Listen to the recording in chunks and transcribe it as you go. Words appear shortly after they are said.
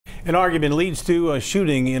An argument leads to a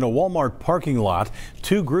shooting in a Walmart parking lot.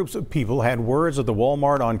 Two groups of people had words at the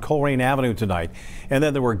Walmart on Colerain Avenue tonight, and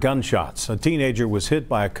then there were gunshots. A teenager was hit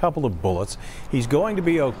by a couple of bullets. He's going to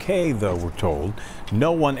be okay, though, we're told.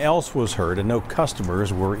 No one else was hurt and no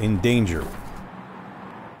customers were in danger.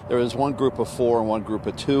 There was one group of four and one group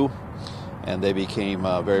of two, and they became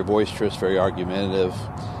very boisterous, very argumentative,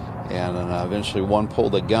 and eventually one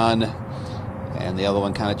pulled a gun and the other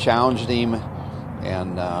one kind of challenged him.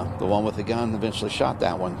 And the one with the gun eventually shot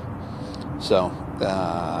that one. So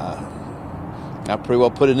I pretty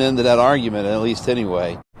well put an end to that argument, at least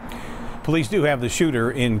anyway. Police do have the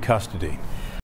shooter in custody.